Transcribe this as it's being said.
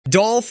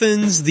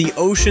Dolphins, the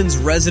ocean's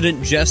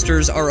resident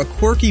jesters, are a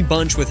quirky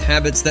bunch with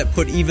habits that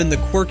put even the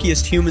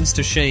quirkiest humans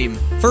to shame.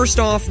 First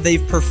off,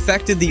 they've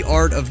perfected the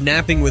art of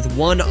napping with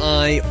one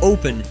eye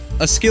open,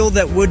 a skill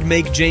that would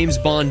make James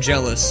Bond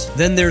jealous.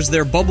 Then there's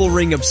their bubble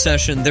ring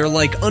obsession. They're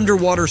like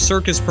underwater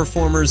circus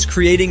performers,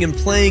 creating and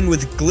playing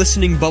with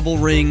glistening bubble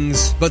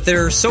rings. But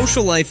their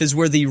social life is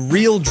where the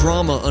real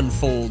drama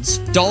unfolds.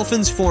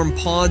 Dolphins form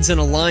pods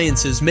and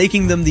alliances,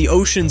 making them the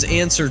ocean's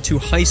answer to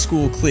high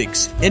school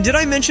cliques. And did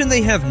I mention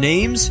they have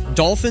names?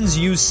 Dolphins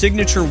use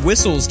signature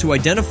whistles to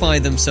identify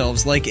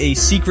themselves, like a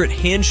secret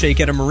handshake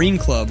at a marine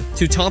club.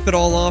 To top it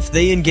all off,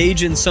 they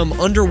engage in some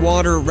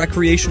underwater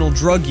recreational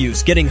drug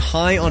use, getting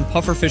high on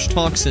pufferfish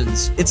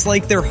toxins. It's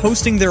like they're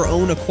hosting their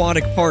own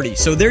aquatic party.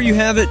 So there you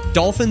have it,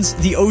 dolphins,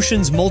 the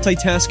ocean's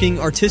multitasking,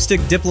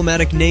 artistic,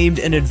 diplomatic, named,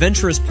 and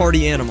adventurous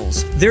party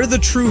animals. They're the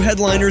true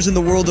headliners in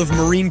the world of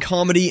marine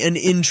comedy and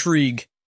intrigue.